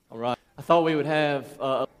I thought we would have,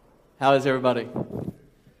 how is everybody?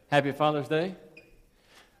 Happy Father's Day.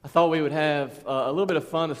 I thought we would have a little bit of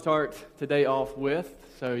fun to start today off with.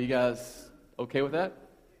 So you guys okay with that?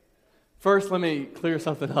 First, let me clear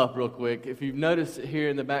something up real quick. If you've noticed here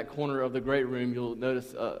in the back corner of the great room, you'll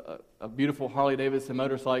notice a beautiful Harley-Davidson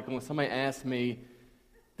motorcycle. And somebody asked me,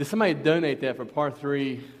 did somebody donate that for Part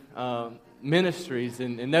 3 Ministries?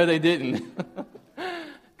 And no, they didn't.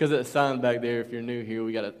 Because it's signed back there. If you're new here,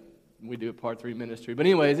 we do a Part 3 ministry. But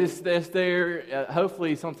anyways, it's there.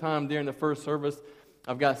 Hopefully sometime during the first service,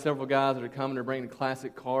 I've got several guys that are coming to bring the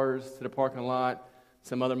classic cars to the parking lot,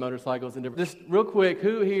 some other motorcycles. And just real quick,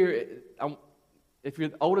 who here, if you're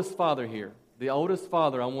the oldest father here, I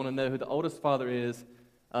want to know who the oldest father is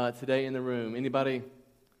today in the room. Anybody?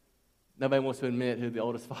 Nobody wants to admit who the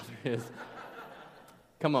oldest father is.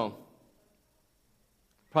 Come on.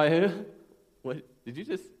 Probably who? What? Did you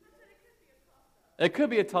just? It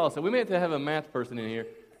could be a toss-up. We may have to have a math person in here.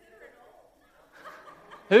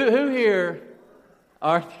 Who here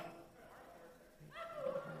are?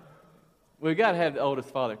 We've got to have the oldest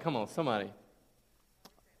father. Come on, somebody.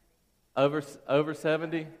 Over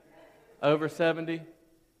 70? Over 70?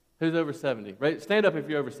 Who's over 70? Right, stand up if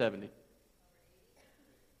you're over 70.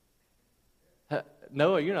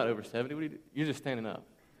 Noah, you're not over 70. What do you do? You're just standing up.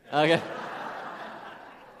 Okay.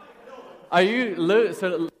 Are you,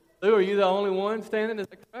 Lou, Lou, are you the only one standing? Is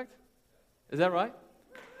that correct? Is that right?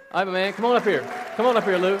 All right, man, come on up here. Come on up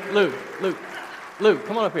here, Lou. Lou,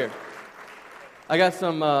 come on up here. I got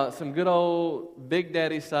some good old Big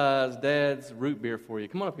Daddy size Dad's root beer for you.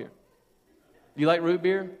 Come on up here. You like root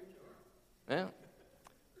beer? Yeah.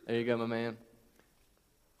 There you go, my man.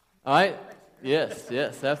 All right. Yes,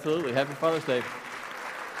 absolutely. Happy Father's Day.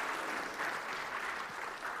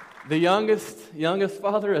 The youngest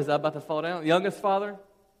father, is that about to fall down? Youngest father?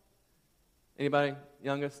 Anybody?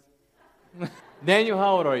 Youngest? Daniel,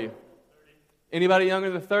 how old are you? 30. Anybody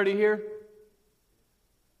younger than 30 here?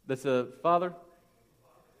 That's a father?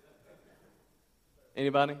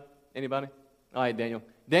 Anybody? All right, Daniel.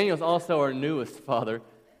 Daniel's also our newest father.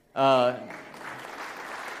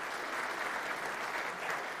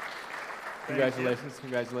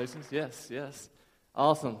 Congratulations. Yes.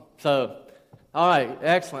 Awesome. So, all right,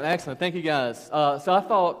 excellent. Thank you, guys. So I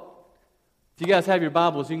thought, if you guys have your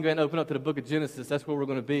Bibles, you can go ahead and open up to the book of Genesis. That's where we're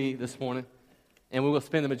going to be this morning. And we will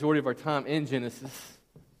spend the majority of our time in Genesis.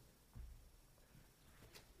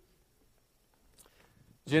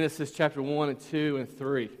 Genesis chapter 1 and 2 and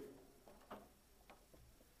 3.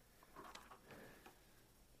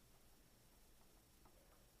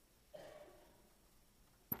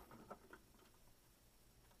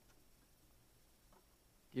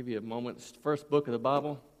 Give you a moment. It's the first book of the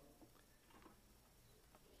Bible.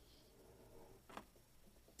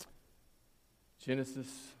 Genesis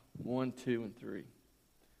 1, 2, and 3.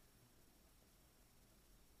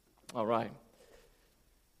 All right.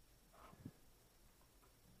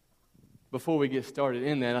 Before we get started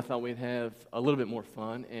in that, I thought we'd have a little bit more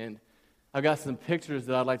fun. And I've got some pictures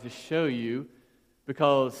that I'd like to show you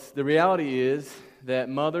because the reality is that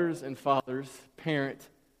mothers and fathers parent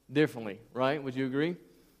differently, right? Would you agree?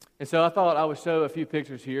 And so I thought I would show a few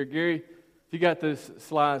pictures here. Gary, if you got those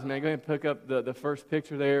slides, man, go ahead and pick up the first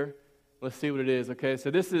picture there. Let's see what it is, okay?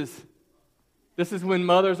 So this is when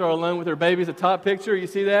mothers are alone with their babies, the top picture, you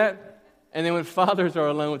see that? And then when fathers are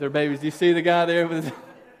alone with their babies, do you see the guy there with his...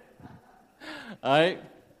 All right.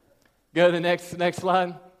 Go to the next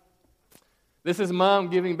slide. This is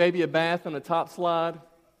mom giving baby a bath on the top slide.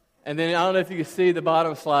 And then I don't know if you can see the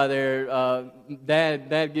bottom slide there.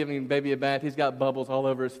 Dad giving baby a bath. He's got bubbles all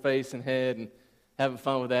over his face and head and having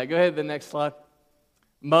fun with that. Go ahead to the next slide.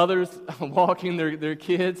 Mothers walking their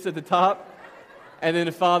kids at the top. And then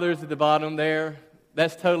the fathers at the bottom there.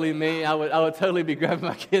 That's totally me. I would totally be grabbing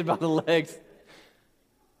my kid by the legs.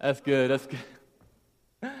 That's good.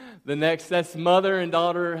 The next, that's mother and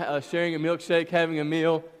daughter sharing a milkshake, having a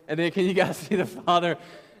meal. And then can you guys see the father?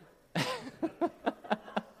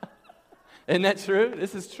 Isn't that true?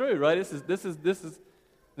 This is true, right? This is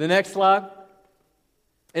the next slide.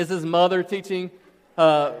 This is mother teaching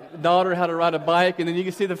daughter how to ride a bike, and then you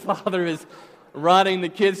can see the father is riding the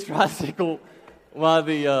kid's tricycle while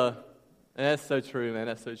and that's so true, man.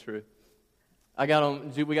 That's so true. We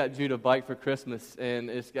got Jude a bike for Christmas, and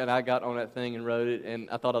I got on that thing and rode it, and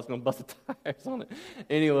I thought I was going to bust the tires on it.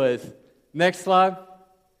 Anyways, next slide.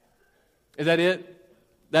 Is that it?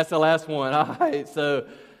 That's the last one. All right, so,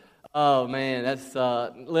 oh man,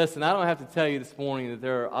 listen, I don't have to tell you this morning that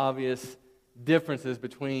there are obvious differences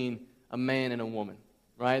between a man and a woman,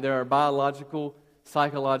 right? There are biological,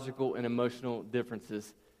 psychological, and emotional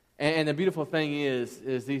differences. And the beautiful thing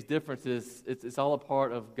is these differences, it's all a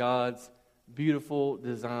part of God's beautiful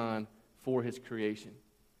design for his creation.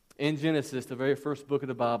 In Genesis, the very first book of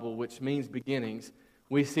the Bible, which means beginnings,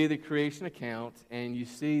 we see the creation account, and you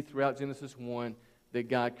see throughout Genesis 1 that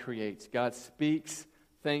God creates. God speaks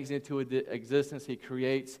things into existence. He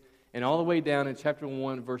creates. And all the way down in chapter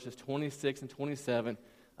 1, verses 26 and 27,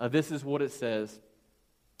 this is what it says.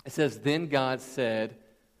 It says, "Then God said,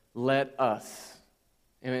 'Let us.'"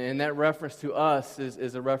 And that reference to us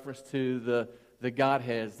is a reference to the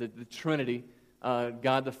Godheads, the Trinity,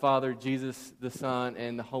 God the Father, Jesus the Son,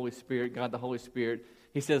 and the Holy Spirit, God the Holy Spirit.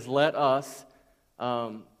 He says, "Let us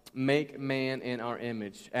make man in our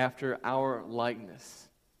image, after our likeness."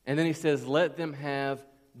 And then he says, "Let them have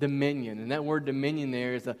dominion." And that word dominion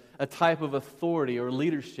there is a type of authority or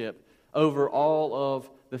leadership over all of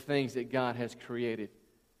the things that God has created.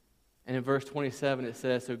 And in verse 27 it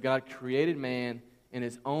says, "So God created man in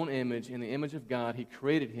his own image. In the image of God he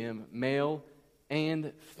created him, male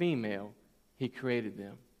and female he created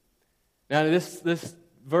them." Now this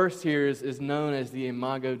verse here is known as the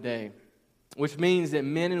Imago Dei, which means that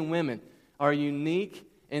men and women are unique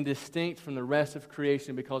and distinct from the rest of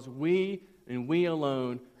creation because we and we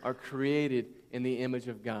alone are created in the image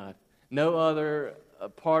of God. No other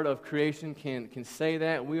part of creation can say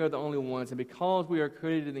that. We are the only ones. And because we are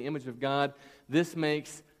created in the image of God, this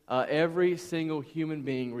makes every single human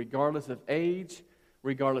being, regardless of age,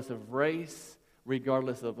 regardless of race,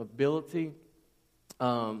 regardless of ability,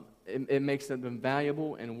 it makes them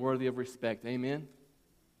valuable and worthy of respect. Amen?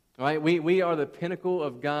 All right? We are the pinnacle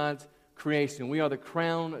of God's creation. We are the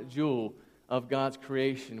crown jewel of God's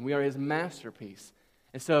creation. We are his masterpiece.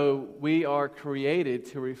 And so we are created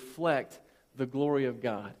to reflect the glory of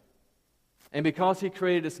God. And because he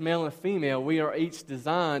created us male and female, we are each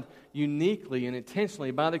designed uniquely and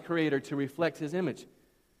intentionally by the Creator to reflect his image.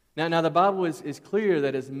 Now the Bible is clear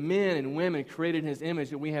that as men and women created in his image,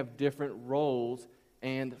 that we have different roles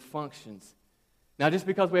and functions. Now just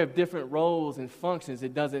because we have different roles and functions,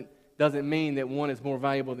 it doesn't mean that one is more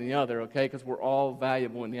valuable than the other, okay? Because we're all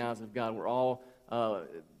valuable in the eyes of God. We're all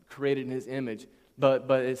created in his image. But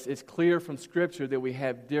it's clear from Scripture that we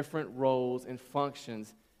have different roles and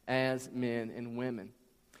functions as men and women.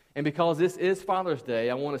 And because this is Father's Day,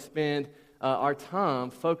 I want to spend our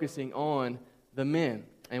time focusing on the men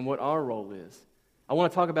and what our role is. I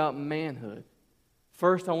want to talk about manhood.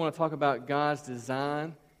 First, I want to talk about God's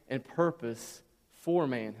design and purpose for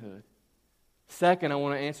manhood. Second, I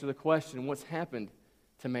want to answer the question, what's happened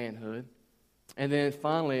to manhood? And then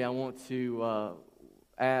finally, I want to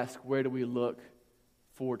ask, where do we look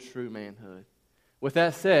for true manhood? With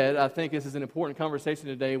that said, I think this is an important conversation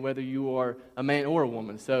today, whether you are a man or a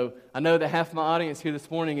woman. So I know that half of my audience here this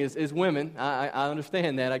morning is women. I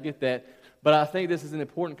understand that. I get that. But I think this is an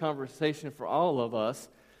important conversation for all of us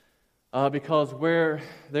because where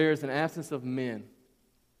there is an absence of men,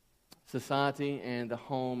 society and the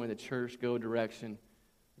home and the church go a direction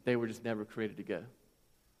they were just never created to go.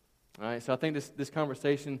 All right, so I think this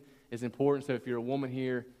conversation is important. So if you're a woman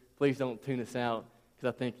here, please don't tune us out,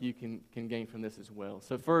 because I think you can gain from this as well.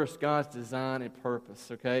 So first, God's design and purpose,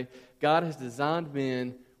 okay? God has designed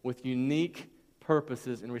men with unique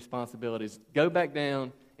purposes and responsibilities. Go back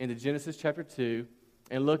down into Genesis chapter 2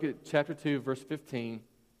 and look at chapter 2, verse 15.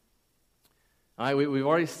 All right, we've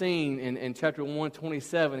already seen in chapter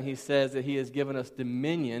 1:27, he says that he has given us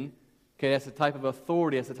dominion. Okay, that's a type of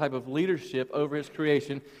authority, that's a type of leadership over his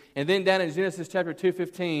creation. And then down in Genesis chapter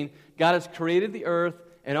 2:15, God has created the earth,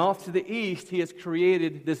 and off to the east, he has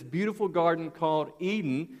created this beautiful garden called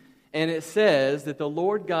Eden. And it says that the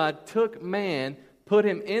Lord God took man, put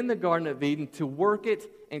him in the Garden of Eden to work it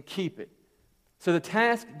and keep it. So the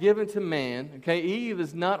task given to man, okay, Eve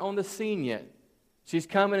is not on the scene yet. She's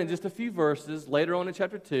coming in just a few verses later on in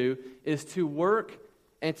chapter 2, is to work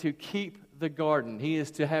and to keep the garden. He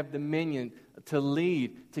is to have dominion, to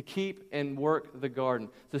lead, to keep and work the garden.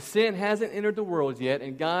 So sin hasn't entered the world yet,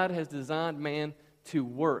 and God has designed man to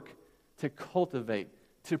work, to cultivate,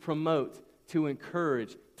 to promote, to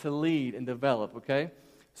encourage, to lead and develop, okay?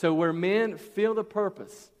 So where men feel the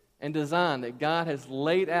purpose and design that God has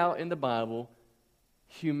laid out in the Bible,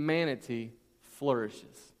 humanity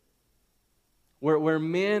flourishes. Where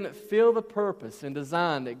men feel the purpose and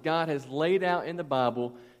design that God has laid out in the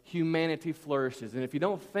Bible, humanity flourishes. And if you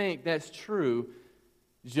don't think that's true,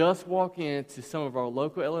 just walk into some of our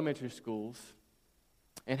local elementary schools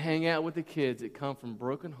and hang out with the kids that come from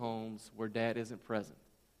broken homes where dad isn't present.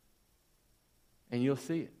 And you'll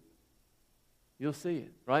see it. You'll see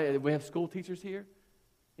it, right? We have school teachers here.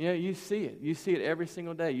 You know, you see it. You see it every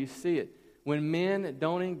single day. You see it When men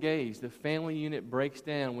don't engage, the family unit breaks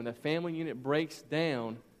down. When the family unit breaks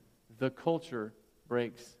down, the culture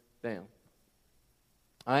breaks down.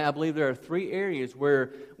 I believe there are three areas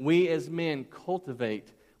where we as men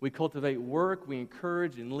cultivate. We cultivate work, we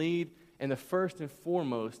encourage and lead, and the first and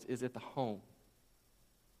foremost is at the home.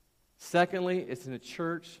 Secondly, it's in the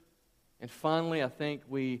church. And finally, I think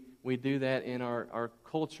we do that in our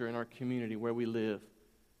culture, in our community where we live.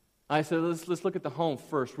 All right, so let's look at the home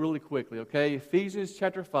first really quickly, okay? Ephesians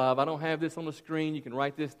chapter 5. I don't have this on the screen. You can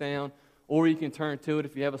write this down, or you can turn to it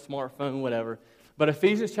if you have a smartphone, whatever. But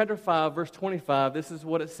Ephesians chapter 5, verse 25, this is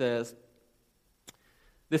what it says.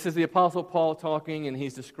 This is the Apostle Paul talking, and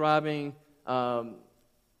he's describing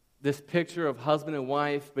this picture of husband and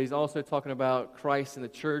wife, but he's also talking about Christ and the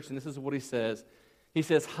church, and this is what he says. He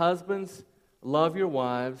says, "Husbands, love your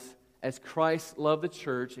wives as Christ loved the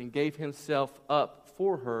church and gave himself up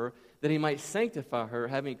for her, that he might sanctify her,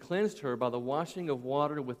 having cleansed her by the washing of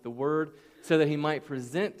water with the word, so that he might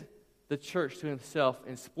present the church to himself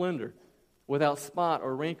in splendor, without spot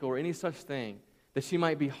or wrinkle or any such thing, that she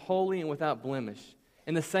might be holy and without blemish.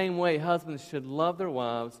 In the same way, husbands should love their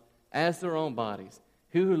wives as their own bodies.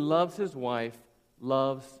 He who loves his wife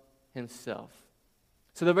loves himself."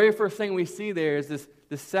 So the very first thing we see there is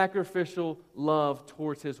this sacrificial love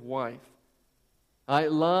towards his wife. All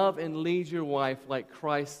right, love and lead your wife like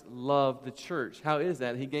Christ loved the church. How is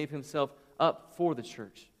that? He gave himself up for the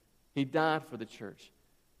church. He died for the church.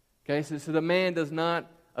 Okay, so the man does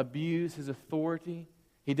not abuse his authority.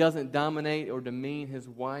 He doesn't dominate or demean his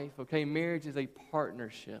wife. Okay, marriage is a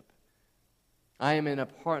partnership. I am in a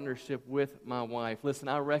partnership with my wife. Listen,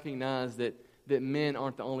 I recognize that men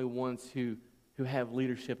aren't the only ones who have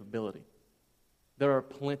leadership ability. There are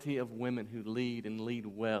plenty of women who lead and lead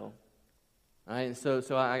well. All right, and so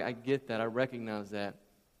I get that. I recognize that.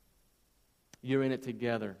 You're in it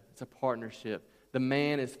together. It's a partnership. The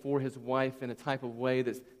man is for his wife in a type of way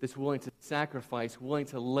that's willing to sacrifice, willing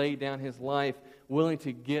to lay down his life, willing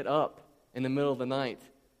to get up in the middle of the night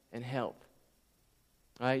and help.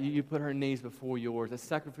 All right, you put her needs before yours. That's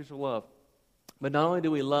sacrificial love. But not only do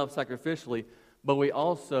we love sacrificially, but we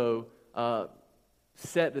also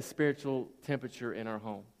set the spiritual temperature in our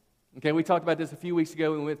home. Okay, we talked about this a few weeks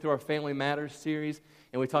ago when we went through our Family Matters series,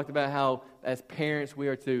 and we talked about how, as parents, we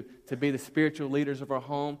are to be the spiritual leaders of our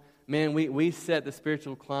home. Man, we set the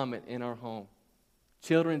spiritual climate in our home.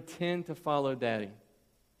 Children tend to follow daddy.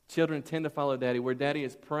 Children tend to follow daddy. Where daddy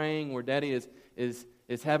is praying, where daddy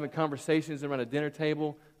is having conversations around a dinner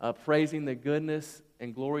table, praising the goodness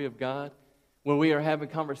and glory of God. Where we are having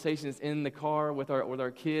conversations in the car with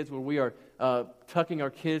our kids, where we are tucking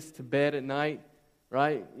our kids to bed at night,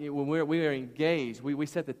 right? When we are engaged, we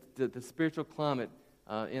set the spiritual climate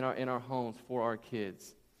in our homes for our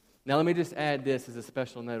kids. Now, let me just add this as a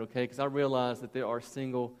special note, okay? Because I realize that there are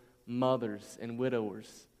single mothers and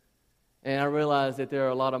widowers. And I realize that there are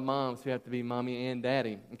a lot of moms who have to be mommy and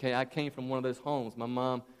daddy. Okay, I came from one of those homes. My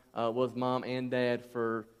mom was mom and dad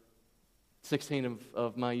for 16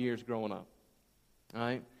 of my years growing up. All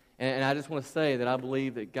right? And I just want to say that I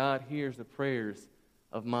believe that God hears the prayers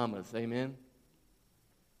of mamas. Amen?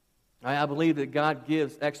 I believe that God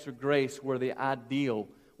gives extra grace where the ideal,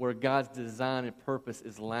 where God's design and purpose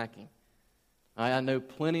is lacking. I know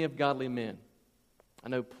plenty of godly men. I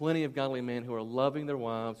know plenty of godly men who are loving their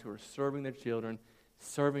wives, who are serving their children,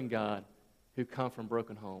 serving God, who come from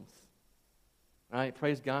broken homes. All right?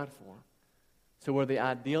 Praise God for them. So where the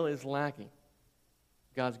ideal is lacking,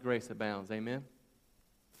 God's grace abounds. Amen?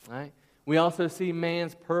 All right? We also see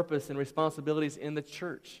man's purpose and responsibilities in the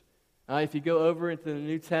church. If you go over into the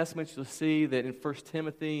New Testament, you'll see that in 1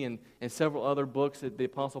 Timothy and several other books that the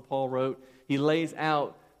Apostle Paul wrote, he lays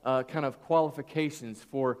out kind of qualifications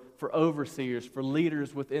for overseers, for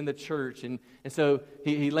leaders within the church. And so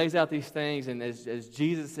he lays out these things, and as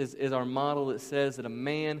Jesus is our model, it says that a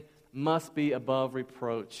man must be above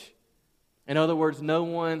reproach. In other words, no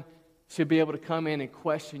one should be able to come in and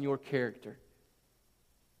question your character.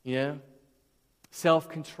 Yeah?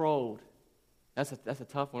 Self-controlled. That's a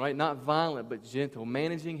tough one, right? Not violent, but gentle.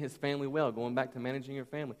 Managing his family well. Going back to managing your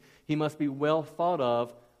family. He must be well thought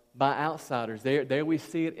of by outsiders. There we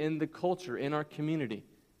see it in the culture, in our community,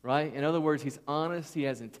 right? In other words, he's honest. He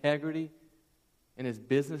has integrity in his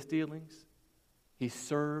business dealings. He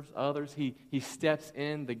serves others. He steps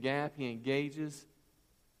in the gap. He engages.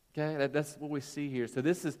 Okay, that's what we see here. So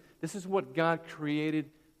this is what God created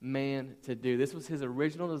man to do. This was his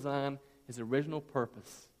original design, his original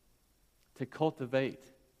purpose. To cultivate,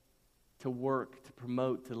 to work, to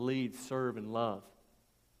promote, to lead, serve, and love.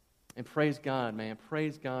 And praise God, man.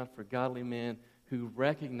 Praise God for godly men who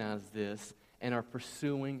recognize this and are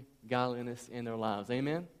pursuing godliness in their lives.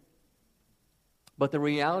 Amen? But the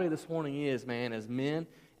reality this morning is, man, as men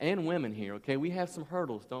and women here, okay, we have some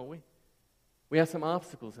hurdles, don't we? We have some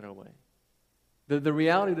obstacles in our way. The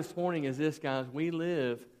reality this morning is this, guys. We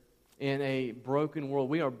live in a broken world.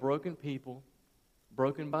 We are broken people,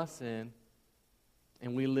 broken by sin,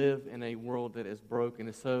 and we live in a world that is broken.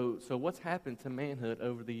 And so what's happened to manhood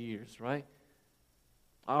over the years, right?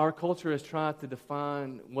 Our culture has tried to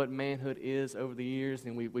define what manhood is over the years,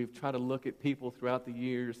 and we've tried to look at people throughout the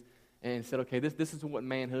years and said, okay, this is what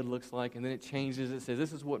manhood looks like, and then it changes. It says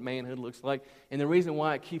this is what manhood looks like. And the reason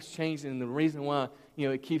why it keeps changing and the reason why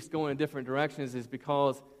it keeps going in different directions is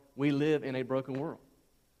because we live in a broken world.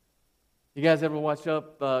 You guys ever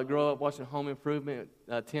grow up watching Home Improvement,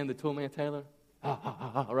 Tim the Toolman Taylor?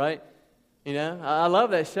 Right? I love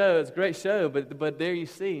that show. It's a great show, but there you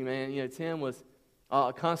see, man, Tim was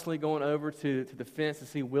constantly going over to the fence to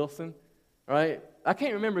see Wilson, right? I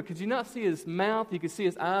can't remember. Could you not see his mouth? You could see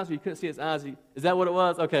his eyes, or you couldn't see his eyes. Is that what it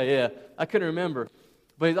was? Okay, yeah. I couldn't remember.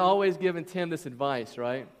 But he's always giving Tim this advice,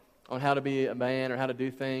 right, on how to be a man or how to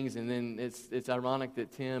do things. And then it's ironic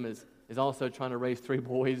that Tim is also trying to raise 3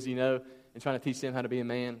 boys, and trying to teach them how to be a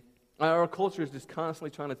man. Our culture is just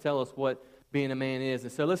constantly trying to tell us what being a man is.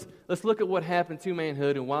 And so let's look at what happened to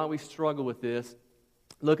manhood and why we struggle with this.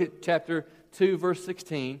 Look at chapter 2, verse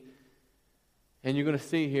 16. And you're going to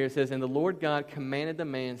see here, it says, "And the Lord God commanded the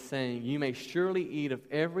man, saying, You may surely eat of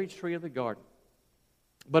every tree of the garden.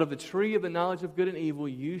 But of the tree of the knowledge of good and evil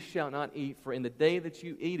you shall not eat, for in the day that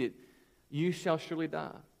you eat it, you shall surely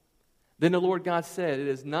die. Then the Lord God said, It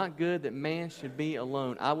is not good that man should be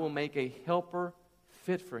alone. I will make a helper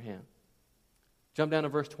fit for him." Jump down to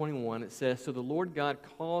verse 21. It says, "So the Lord God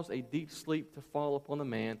caused a deep sleep to fall upon the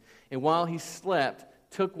man, and while he slept,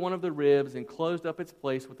 took one of the ribs and closed up its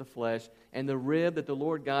place with the flesh, and the rib that the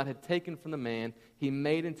Lord God had taken from the man, he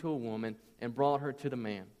made into a woman and brought her to the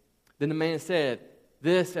man. Then the man said,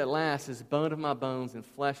 This at last is bone of my bones and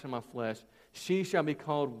flesh of my flesh. She shall be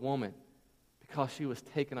called woman, because she was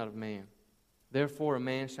taken out of man. Therefore a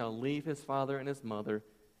man shall leave his father and his mother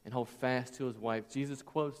and hold fast to his wife." Jesus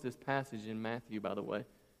quotes this passage in Matthew, by the way.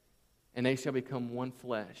 "And they shall become one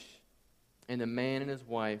flesh. And the man and his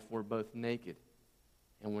wife were both naked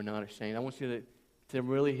and were not ashamed." I want you to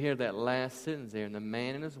really hear that last sentence there. "And the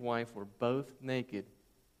man and his wife were both naked,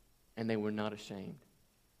 and they were not ashamed."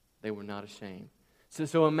 They were not ashamed.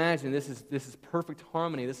 So imagine, this is perfect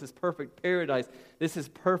harmony. This is perfect paradise. This is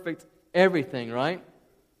perfect everything, right?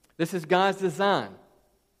 This is God's design.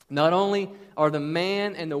 Not only are the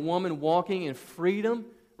man and the woman walking in freedom,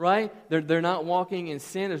 right? They're not walking in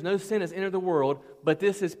sin. There's no sin that's entered the world, but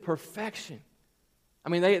this is perfection. I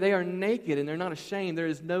mean, they are naked and they're not ashamed. There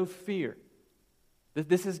is no fear.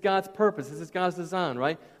 This is God's purpose. This is God's design,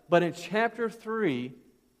 right? But in chapter 3,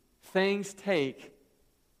 things take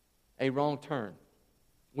a wrong turn.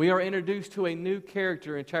 We are introduced to a new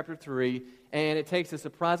character in chapter 3, and it takes a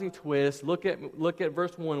surprising twist. Look at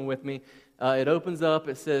verse 1 with me. It opens up.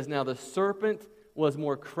 It says, "Now the serpent was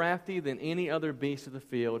more crafty than any other beast of the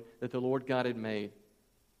field that the Lord God had made.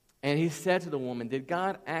 And he said to the woman, Did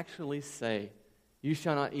God actually say, You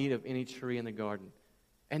shall not eat of any tree in the garden?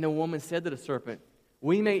 And the woman said to the serpent,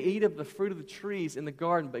 We may eat of the fruit of the trees in the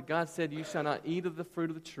garden, but God said, You shall not eat of the fruit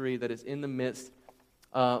of the tree that is in the midst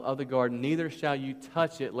of the garden, neither shall you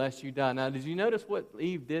touch it, lest you die." Now, did you notice what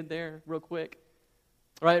Eve did there real quick?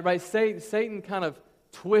 Right. Satan kind of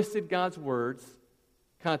twisted God's words,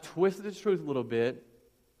 kind of twisted the truth a little bit,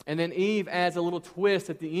 and then Eve adds a little twist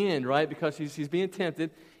at the end, right, because she's being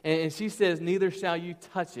tempted, and she says, "Neither shall you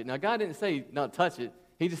touch it." Now, God didn't say not touch it.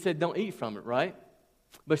 He just said don't eat from it, right?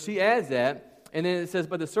 But she adds that, and then it says,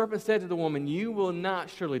 "But the serpent said to the woman, You will not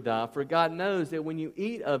surely die, for God knows that when you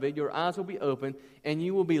eat of it, your eyes will be opened, and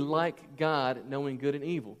you will be like God, knowing good and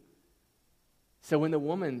evil." So when the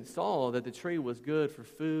woman saw that the tree was good for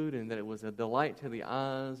food, and that it was a delight to the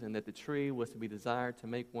eyes, and that the tree was to be desired to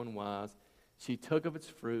make one wise, she took of its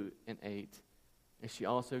fruit and ate. And she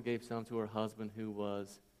also gave some to her husband who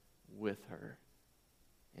was with her,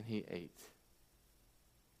 and he ate.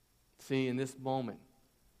 See, in this moment,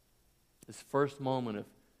 this first moment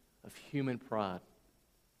of human pride,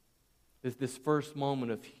 this first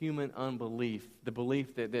moment of human unbelief, the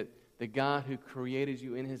belief that the God who created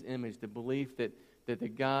you in his image, the belief that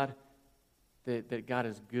God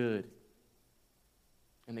is good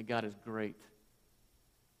and that God is great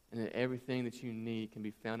and that everything that you need can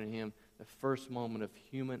be found in him, the first moment of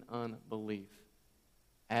human unbelief.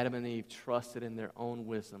 Adam and Eve trusted in their own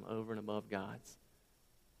wisdom over and above God's.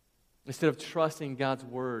 Instead of trusting God's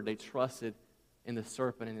word, they trusted in the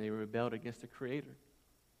serpent and they rebelled against the Creator.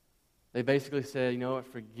 They basically said, you know what,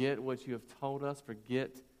 forget what you have told us,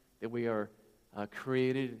 forget that we are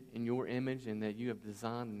created in your image and that you have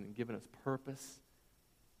designed and given us purpose.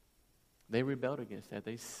 They rebelled against that.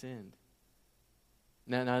 They sinned.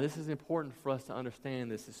 Now this is important for us to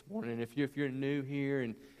understand this morning. And if you're new here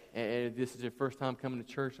and this is your first time coming to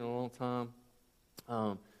church in a long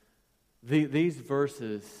time, these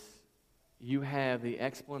verses, you have the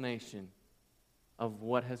explanation of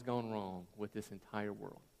what has gone wrong with this entire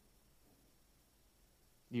world.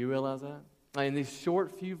 Do you realize that? In these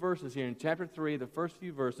short few verses here, in chapter 3, the first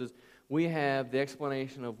few verses, we have the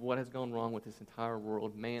explanation of what has gone wrong with this entire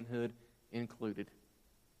world, manhood included.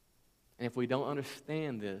 And if we don't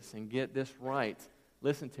understand this and get this right,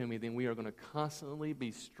 listen to me, then we are going to constantly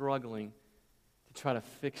be struggling to try to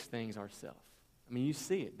fix things ourselves. I mean, you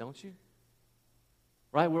see it, don't you?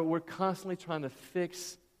 Right? We're constantly trying to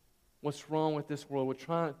fix what's wrong with this world. We're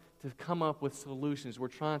trying to come up with solutions. We're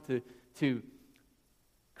trying to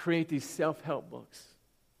create these self-help books.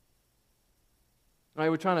 Right?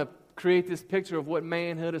 We're trying to create this picture of what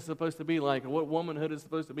manhood is supposed to be like or what womanhood is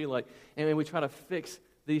supposed to be like. And we try to fix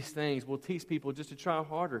these things. We'll teach people just to try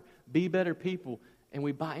harder, be better people. And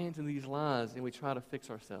we buy into these lies and we try to fix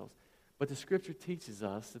ourselves. But the Scripture teaches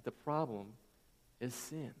us that the problem is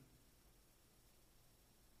sin.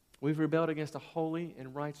 We've rebelled against a holy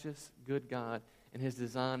and righteous, good God and His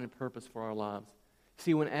design and purpose for our lives.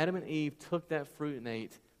 See, when Adam and Eve took that fruit and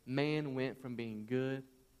ate, man went from being good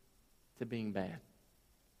to being bad.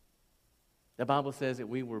 The Bible says that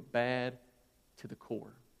we were bad to the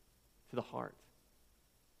core, to the heart.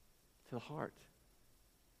 To the heart.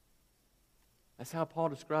 That's how Paul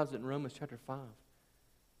describes it in Romans chapter 5.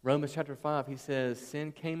 Romans chapter 5, he says,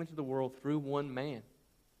 sin came into the world through one man,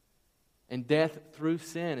 and death through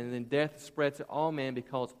sin, and then death spread to all men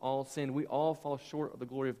because all sinned. We all fall short of the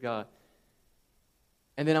glory of God.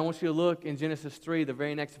 And then I want you to look in Genesis 3, the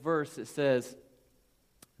very next verse. It says,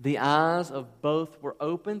 the eyes of both were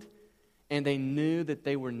opened, and they knew that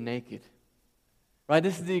they were naked. Right?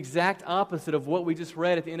 This is the exact opposite of what we just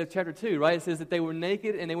read at the end of chapter 2. Right? It says that they were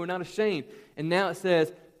naked and they were not ashamed. And now it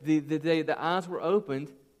says the eyes were opened,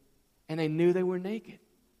 and they knew they were naked.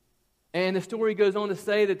 And the story goes on to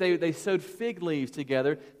say that they sewed fig leaves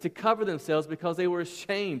together to cover themselves because they were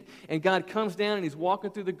ashamed. And God comes down and He's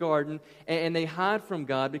walking through the garden, and they hide from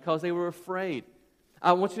God because they were afraid.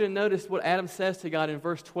 I want you to notice what Adam says to God in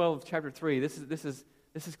verse 12 of chapter 3. This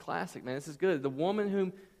is classic, man. This is good. The woman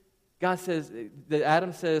whom God says, that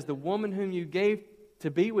Adam says, the woman whom you gave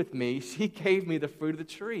to be with me, she gave me the fruit of the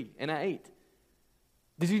tree, and I ate.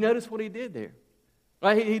 Did you notice what He did there?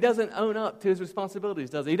 Right? He doesn't own up to His responsibilities,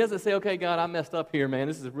 does He? He doesn't say, okay, God, I messed up here, man.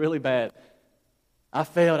 This is really bad. I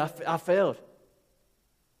failed. I failed.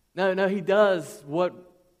 No, He does what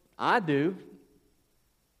I do.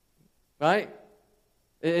 Right?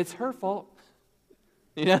 It's her fault.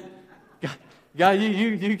 You know? God,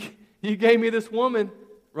 you gave me this woman,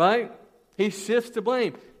 right? He shifts to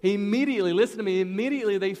blame. He immediately, listen to me,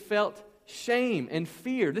 immediately they felt shame and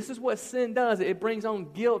fear. This is what sin does. It brings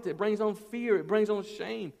on guilt. It brings on fear. It brings on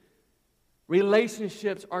shame.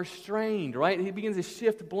 Relationships are strained, right? He begins to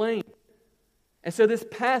shift blame. And so this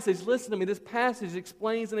passage, listen to me, this passage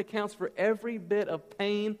explains and accounts for every bit of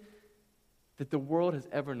pain that the world has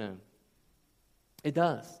ever known. It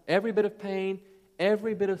does. Every bit of pain,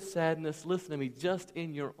 every bit of sadness, listen to me, just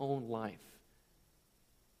in your own life.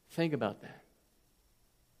 Think about that.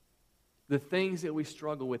 The things that we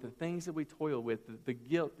struggle with, the things that we toil with, the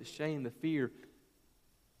guilt, the shame, the fear,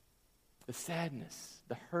 the sadness,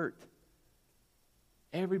 the hurt,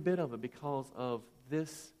 every bit of it because of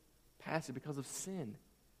this passage, because of sin.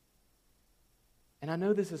 And I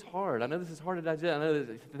know this is hard. I know this is hard to digest. I know this,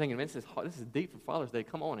 you're thinking, man, this is deep for Father's Day.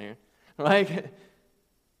 Come on, Aaron. Right?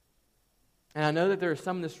 And I know that there are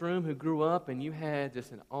some in this room who grew up and you had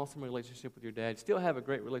just an awesome relationship with your dad. You still have a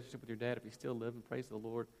great relationship with your dad if you still live and praise the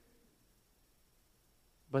Lord.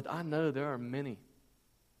 But I know there are many,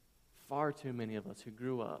 far too many of us who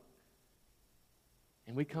grew up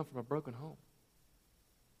and we come from a broken home.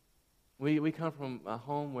 We come from a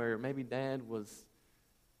home where maybe dad was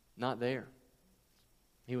not there.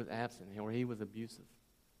 He was absent or he was abusive.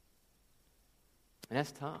 And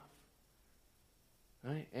that's tough.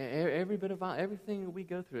 Right? Every bit of everything that we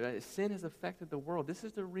go through, sin has affected the world. This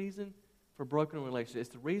is the reason for broken relationships.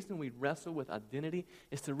 It's the reason we wrestle with identity.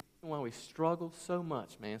 It's the reason why we struggle so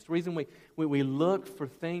much, man. It's the reason we look for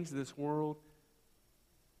things in this world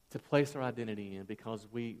to place our identity in because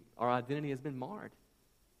our identity has been marred.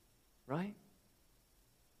 Right?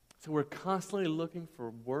 So we're constantly looking for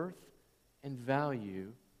worth and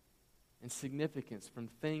value and significance from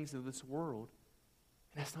things of this world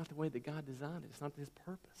And that's not the way that God designed it. It's not his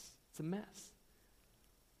purpose. It's a mess.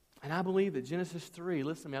 And I believe that Genesis 3,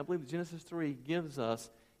 listen to me, I believe that Genesis 3 gives us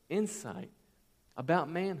insight about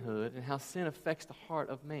manhood and how sin affects the heart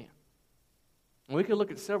of man. And we could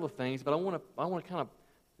look at several things, but I want to kind of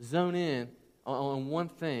zone in on one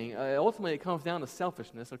thing. Ultimately, it comes down to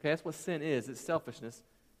selfishness, okay? That's what sin is. It's selfishness.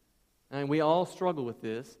 And we all struggle with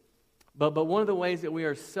this. But one of the ways that we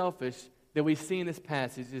are selfish that we see in this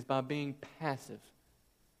passage is by being passive.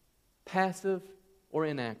 Passive or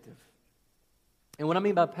inactive. And what I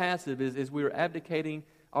mean by passive is we are abdicating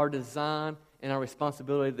our design and our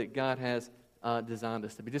responsibility that God has designed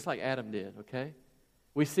us to be, just like Adam did, okay?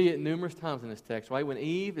 We see it numerous times in this text, right? When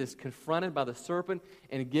Eve is confronted by the serpent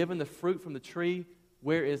and given the fruit from the tree,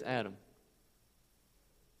 where is Adam?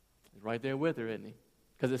 He's right there with her, isn't he?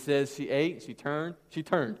 Because it says she ate, she turned.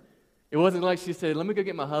 It wasn't like she said, let me go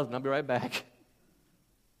get my husband, I'll be right back.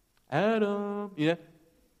 Adam,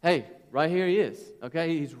 hey, right here he is,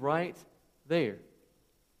 okay? He's right there.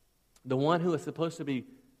 The one who is supposed to be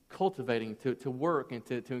cultivating, to work and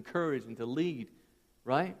to encourage and to lead,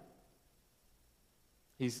 right?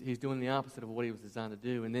 He's doing the opposite of what he was designed to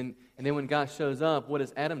do. And then when God shows up, what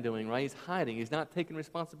is Adam doing, right? He's hiding. He's not taking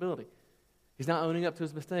responsibility. He's not owning up to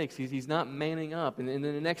his mistakes. He's not manning up. And then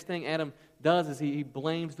the next thing Adam does is he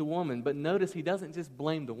blames the woman. But notice he doesn't just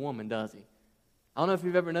blame the woman, does he? I don't know if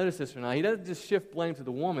you've ever noticed this or not. He doesn't just shift blame to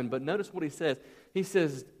the woman, but notice what he says. He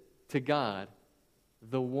says to God,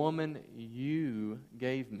 the woman you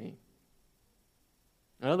gave me.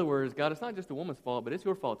 In other words, God, it's not just the woman's fault, but it's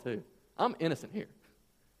your fault too. I'm innocent here.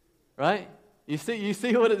 Right? You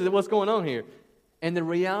see what's going on here. And the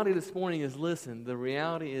reality this morning is, listen, the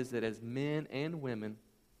reality is that as men and women,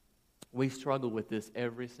 we struggle with this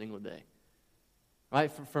every single day.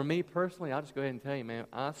 Right? For me personally, I'll just go ahead and tell you, man,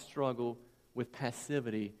 I struggle with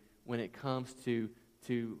passivity when it comes to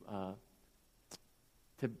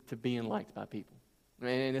being liked by people.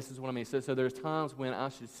 And this is what I mean. So there's times when I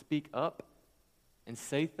should speak up and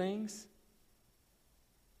say things,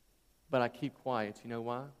 but I keep quiet. You know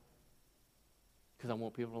why? Because I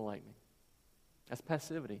want people to like me. That's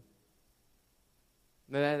passivity.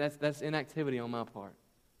 That's inactivity on my part.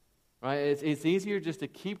 Right? It's easier just to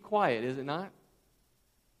keep quiet, is it not?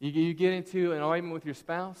 You get into an argument with your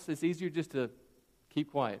spouse, it's easier just to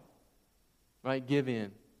keep quiet. Right? Give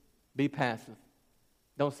in. Be passive.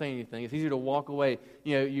 Don't say anything. It's easier to walk away.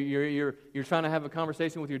 You're trying to have a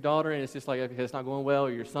conversation with your daughter, and it's just like, okay, it's not going well,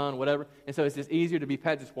 or your son, whatever. And so it's just easier to be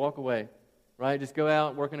passive, just walk away. Right? Just go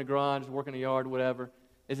out, work in a garage, work in a yard, whatever.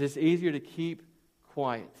 It's just easier to keep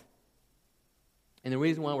quiet. And the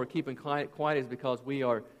reason why we're keeping quiet is because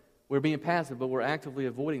we're being passive, but we're actively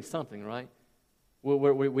avoiding something, right?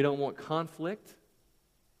 We don't want conflict.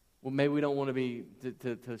 Well, maybe we don't want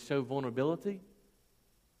to show vulnerability.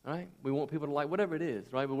 Right? We want people to like whatever it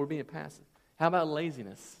is, right? But we're being passive. How about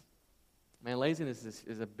laziness? Man, laziness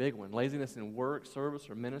is a big one. Laziness in work, service,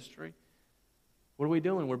 or ministry. What are we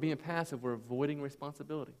doing? We're being passive. We're avoiding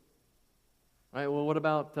responsibility. Right? Well, what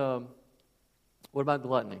about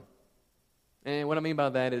gluttony? And what I mean by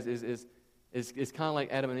that is kind of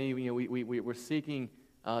like Adam and Eve. We're seeking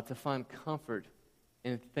to find comfort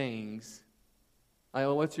in things. Right?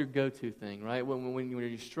 Well, what's your go-to thing? Right? When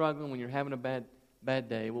you're struggling, when you're having a bad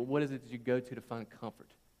day, well, what is it that you go to find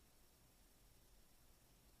comfort?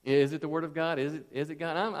 Is it the Word of God? Is it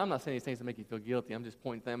God? I'm not saying these things to make you feel guilty. I'm just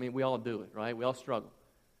pointing. I mean, we all do it, right? We all struggle.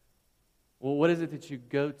 Well, what is it that you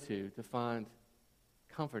go to find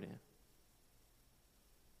comfort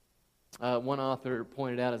in? One author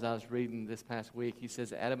pointed out as I was reading this past week, he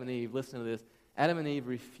says, Adam and Eve, listen to this, Adam and Eve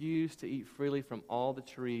refused to eat freely from all the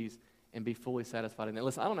trees and be fully satisfied in that.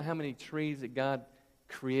 Listen, I don't know how many trees that God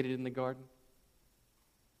created in the garden.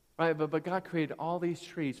 Right, but God created all these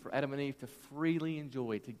trees for Adam and Eve to freely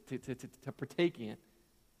enjoy, to partake in.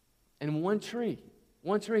 And one tree,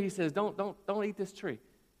 he says, don't eat this tree.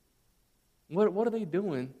 What are they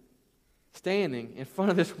doing standing in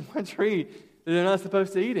front of this one tree that they're not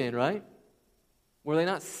supposed to eat in, right? Were they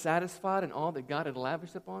not satisfied in all that God had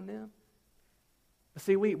lavished upon them? But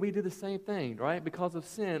see, we do the same thing, right? Because of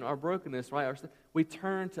sin, our brokenness, right? We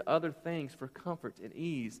turn to other things for comfort and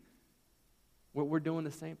ease. We're doing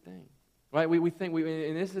the same thing, right? We think,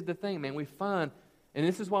 and this is the thing, man, we find, and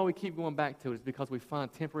this is why we keep going back to it, is because we find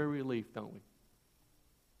temporary relief, don't we?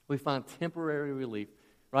 We find temporary relief,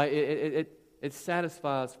 right? It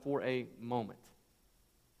satisfies for a moment,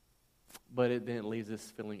 but then it leaves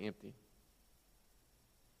us feeling empty.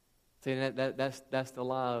 See, that's the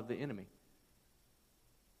lie of the enemy.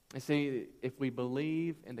 And see, if we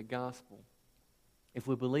believe in the gospel and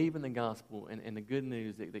the good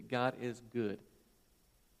news that God is good,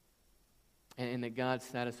 and that God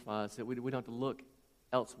satisfies, that we don't have to look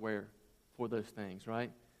elsewhere for those things,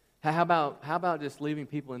 right? How about just leaving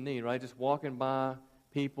people in need, right? Just walking by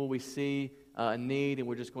people, we see a need, and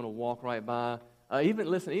we're just going to walk right by. Even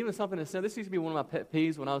something as simple. This used to be one of my pet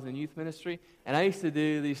peeves when I was in youth ministry, and I used to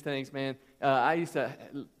do these things, man. I used to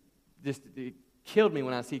it killed me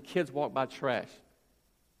when I see kids walk by trash,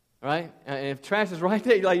 right? And if trash is right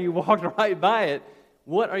there, like you walked right by it,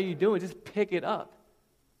 what are you doing? Just pick it up,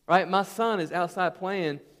 right? My son is outside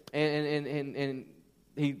playing, and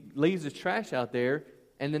he leaves his trash out there,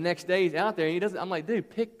 and the next day he's out there, and he doesn't. I'm like, dude,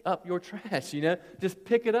 pick up your trash, just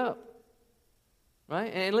pick it up,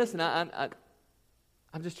 right? And listen,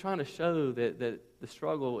 I'm just trying to show that the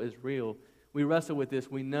struggle is real. We wrestle with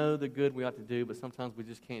this. We know the good we ought to do, but sometimes we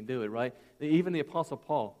just can't do it, right? Even the Apostle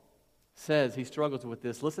Paul says he struggles with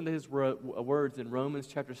this. Listen to his words in Romans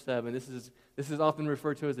chapter 7. This is often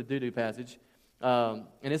referred to as a doo-doo passage. And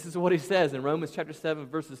this is what he says in Romans chapter 7,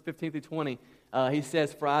 verses 15 through 20. He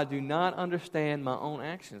says, "For I do not understand my own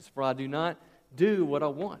actions, for I do not do what I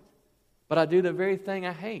want, but I do the very thing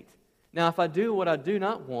I hate. Now, if I do what I do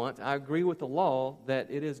not want, I agree with the law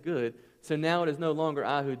that it is good. So now it is no longer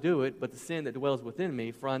I who do it, but the sin that dwells within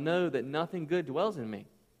me. For I know that nothing good dwells in me.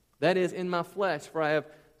 That is, in my flesh. For I have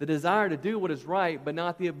the desire to do what is right, but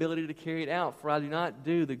not the ability to carry it out. For I do not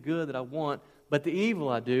do the good that I want, but the evil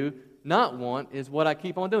I do not want is what I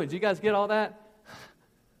keep on doing." Do you guys get all that?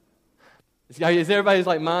 Is everybody's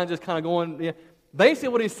like mind just kind of going? Yeah. Basically,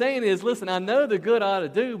 what he's saying is, listen, I know the good I ought to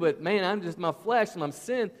do, but man, I'm just my flesh and I'm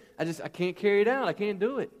sin. I can't carry it out. I can't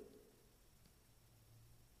do it.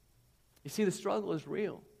 You see, the struggle is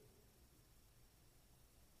real.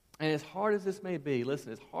 And as hard as this may be,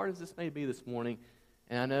 listen, as hard as this may be this morning,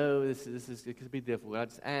 and I know it could be difficult, I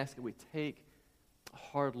just ask that we take a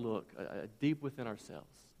hard look, deep within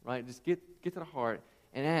ourselves, right? Just get to the heart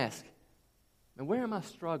and ask, man, where am I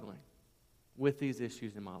struggling with these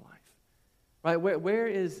issues in my life? Right? Where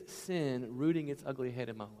is sin rooting its ugly head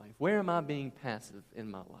in my life? Where am I being passive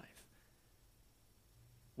in my life?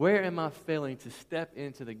 Where am I failing to step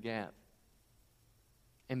into the gap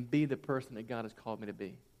and be the person that God has called me to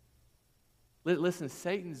be? Listen,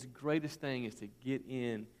 Satan's greatest thing is to get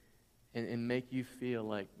in and make you feel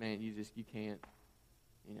like, man, you can't,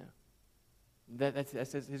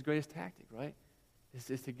 That's his greatest tactic, right?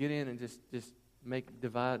 Is to get in and just make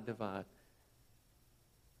divide.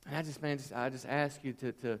 And I just ask you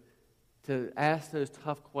to ask those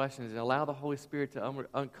tough questions and allow the Holy Spirit to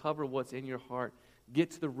uncover what's in your heart.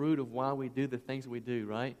 Get to the root of why we do the things we do,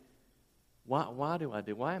 right? Why do I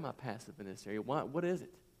do? Why am I passive in this area? What is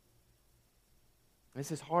it? This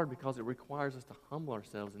is hard because it requires us to humble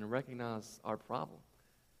ourselves and to recognize our problem.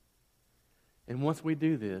 And once we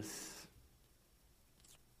do this,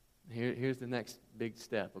 here's the next big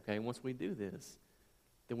step, okay? Once we do this,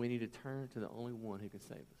 then we need to turn to the only one who can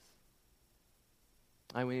save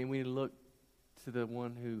us. We need to look to the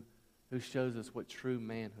one who shows us what true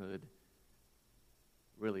manhood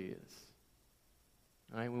really is.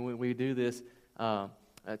 All right? When we do this,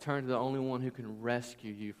 turn to the only one who can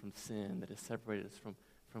rescue you from sin that has separated us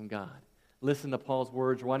from God. Listen to Paul's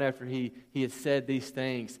words right after he had said these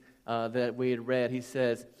things that we had read. He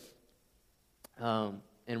says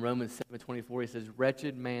in Romans 7:24, he says,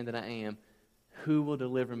 "Wretched man that I am, who will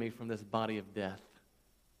deliver me from this body of death?"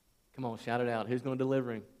 Come on, shout it out. Who's going to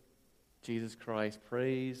deliver him? Jesus Christ.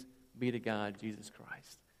 Praise be to God, Jesus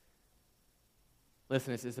Christ.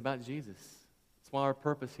 Listen, it's about Jesus. That's why our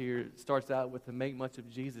purpose here starts out with to make much of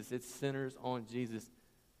Jesus. It centers on Jesus.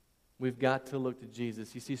 We've got to look to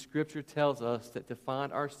Jesus. You see, Scripture tells us that to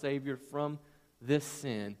find our Savior from this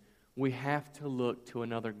sin, we have to look to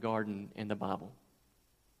another garden in the Bible.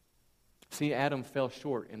 See, Adam fell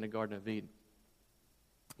short in the Garden of Eden.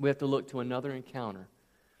 We have to look to another encounter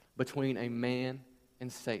between a man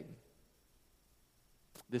and Satan.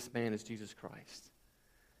 This man is Jesus Christ.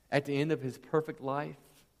 At the end of his perfect life,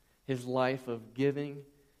 his life of giving,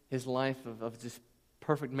 his life of just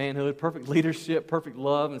perfect manhood, perfect leadership, perfect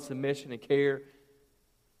love and submission and care,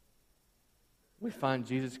 we find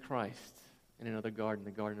Jesus Christ in another garden,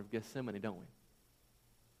 the Garden of Gethsemane, don't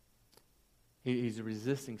we? He's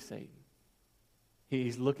resisting Satan.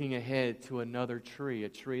 He's looking ahead to another tree, a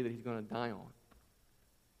tree that he's going to die on.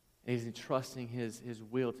 And he's entrusting his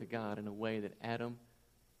will to God in a way that Adam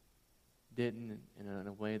didn't, and in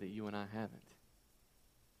a way that you and I haven't.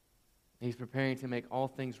 And he's preparing to make all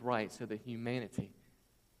things right so that humanity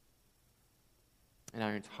and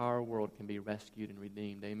our entire world can be rescued and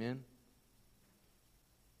redeemed. Amen?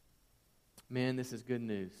 Man, this is good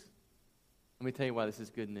news. Let me tell you why this is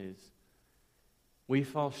good news. We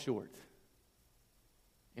fall short.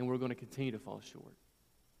 and we're going to continue to fall short.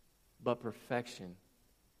 But perfection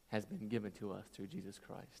has been given to us through Jesus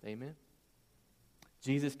Christ. Amen?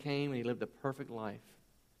 Jesus came and he lived a perfect life.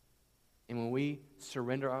 And when we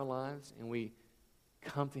surrender our lives and we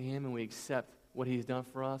come to him and we accept what he's done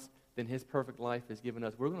for us, then his perfect life is given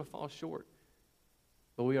us. We're going to fall short.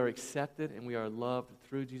 But we are accepted and we are loved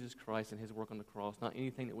through Jesus Christ and his work on the cross, not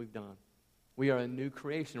anything that we've done. We are a new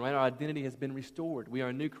creation, right? Our identity has been restored. We are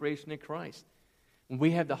a new creation in Christ. And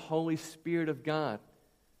we have the Holy Spirit of God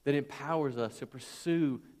that empowers us to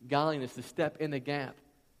pursue godliness, to step in the gap.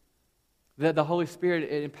 That the Holy Spirit,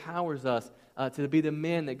 it empowers us to be the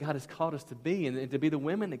men that God has called us to be and to be the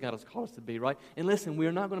women that God has called us to be, right? And listen, we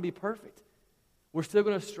are not going to be perfect. We're still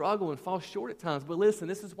going to struggle and fall short at times. But listen,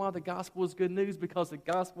 this is why the gospel is good news, because the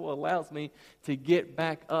gospel allows me to get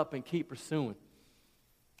back up and keep pursuing.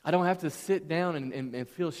 I don't have to sit down and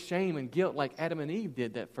feel shame and guilt like Adam and Eve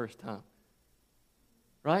did that first time.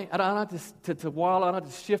 Right? I don't have to wallow. I don't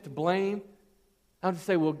have to shift blame. I don't have to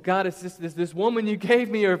say, well, God, it's this woman you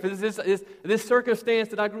gave me, or if it's this circumstance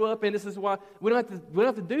that I grew up in, this is why. We don't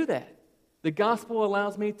have to do that. The gospel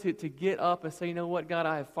allows me to get up and say, you know what, God,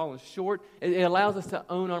 I have fallen short. It allows us to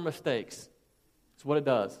own our mistakes. That's what it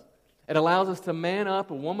does. It allows us to man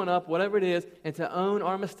up or woman up, whatever it is, and to own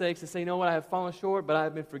our mistakes and say, you know what, I have fallen short, but I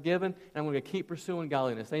have been forgiven, and I'm going to keep pursuing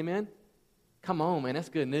godliness. Amen? Come on, man, that's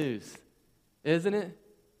good news. Isn't it?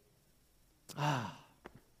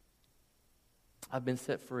 I've been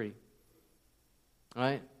set free. All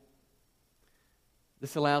right?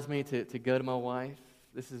 This allows me to go to my wife.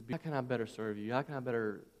 How can I better serve you? How can I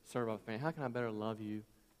better serve our family? How can I better love you?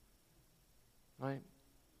 Right?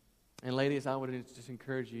 And ladies, I would just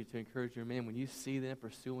encourage you to encourage your men. When you see them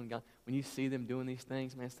pursuing God, when you see them doing these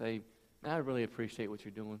things, man, say, man, I really appreciate what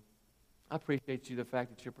you're doing. I appreciate you, the fact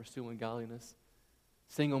that you're pursuing godliness.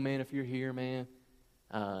 Single man, if you're here, man,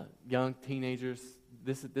 young teenagers,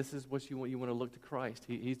 this is what you want to look to Christ.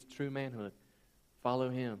 He's the true manhood. Follow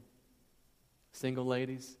him. Single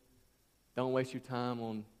ladies, don't waste your time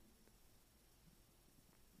on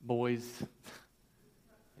boys.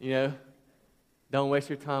 You know, don't waste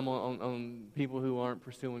your time on people who aren't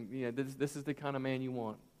pursuing. You know, this is the kind of man you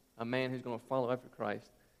want. A man who's going to follow after Christ.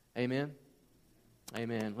 Amen?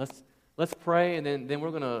 Amen. Let's pray, and then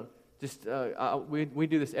we're going to just, we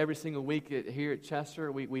do this every single week here at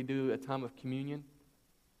Chester. We do a time of communion.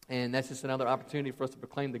 And that's just another opportunity for us to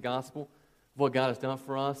proclaim the gospel of what God has done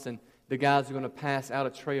for us. And the guys are going to pass out a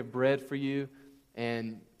tray of bread for you.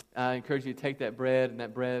 And I encourage you to take that bread, and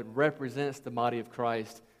that bread represents the body of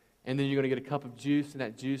Christ. And then you're going to get a cup of juice, and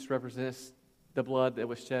that juice represents the blood that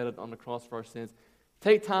was shed on the cross for our sins.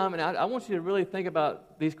 Take time, and I want you to really think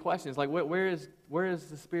about these questions. Like, where is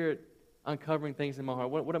the Spirit uncovering things in my heart?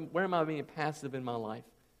 Where am I being passive in my life?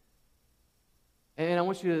 And I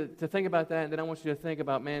want you to think about that, and then I want you to think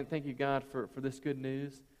about, man, thank you, God, for this good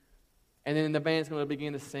news. And then the band's going to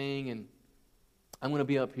begin to sing, and I'm going to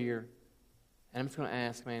be up here. And I'm just going to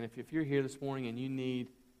ask, man, if you're here this morning and you need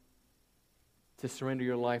to surrender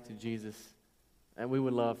your life to Jesus, and we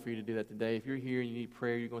would love for you to do that today. If you're here and you need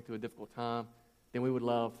prayer, you're going through a difficult time, then we would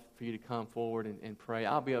love for you to come forward and pray.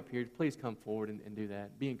 I'll be up here. Please come forward and do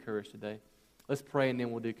that. Be encouraged today. Let's pray, and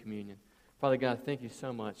then we'll do communion. Father God, thank you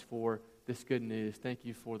so much for this good news. Thank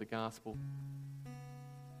you for the gospel.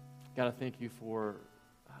 God, I thank you for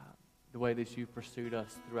the way that you've pursued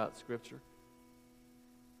us throughout Scripture.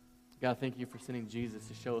 God, thank you for sending Jesus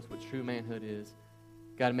to show us what true manhood is.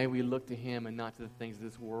 God, may we look to him and not to the things of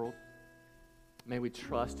this world. May we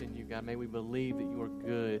trust in you, God. May we believe that you are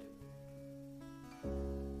good.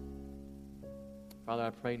 Father, I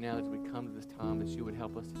pray now as we come to this time that you would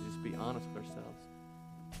help us to just be honest with ourselves.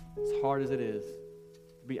 As hard as it is,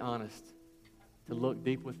 to be honest, to look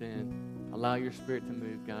deep within, allow your Spirit to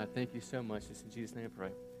move, God. Thank you so much. It's in Jesus' name I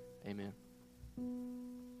pray. Amen.